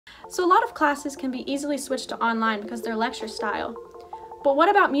So a lot of classes can be easily switched to online because they're lecture style. But what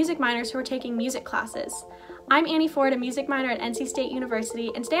about music minors who are taking music classes? I'm Annie Ford, a music minor at NC State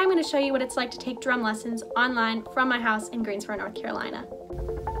University, and today I'm going to show you what it's like to take drum lessons online from my house in Greensboro, North Carolina.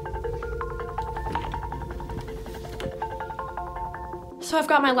 So I've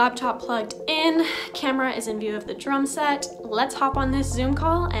got my laptop plugged in, camera is in view of the drum set. Let's hop on this Zoom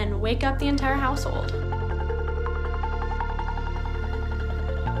call and wake up the entire household.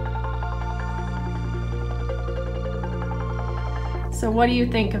 So what do you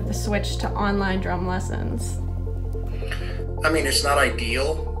think of the switch to online drum lessons? I mean, it's not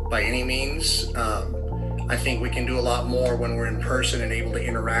ideal by any means. I think we can do a lot more when we're in person and able to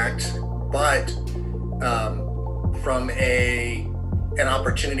interact, but from an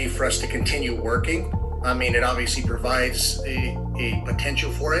opportunity for us to continue working, I mean, it obviously provides a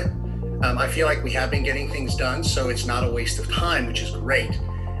potential for it. I feel like we have been getting things done, so it's not a waste of time, which is great.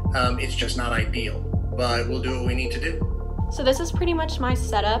 It's just not ideal, but we'll do what we need to do. So this is pretty much my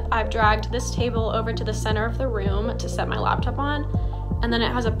setup. I've dragged this table over to the center of the room to set my laptop on, and then it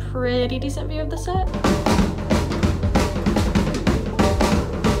has a pretty decent view of the set.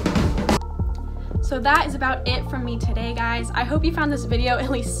 So that is about it from me today, guys. I hope you found this video at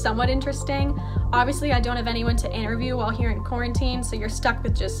least somewhat interesting. Obviously, I don't have anyone to interview while here in quarantine, so you're stuck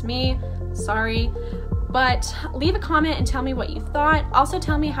with just me. Sorry. But leave a comment and tell me what you thought. Also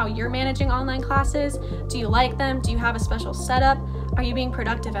tell me how you're managing online classes. Do you like them? Do you have a special setup? Are you being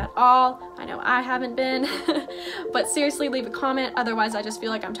productive at all? I know I haven't been. But seriously, leave a comment. Otherwise, I just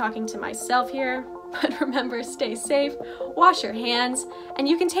feel like I'm talking to myself here. But remember, stay safe, wash your hands, and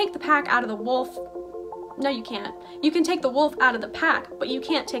you can take the pack out of the wolf. No, you can't. You can take the wolf out of the pack, but you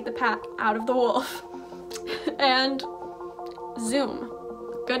can't take the pack out of the wolf. And Zoom.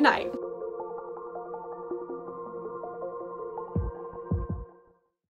 Good night.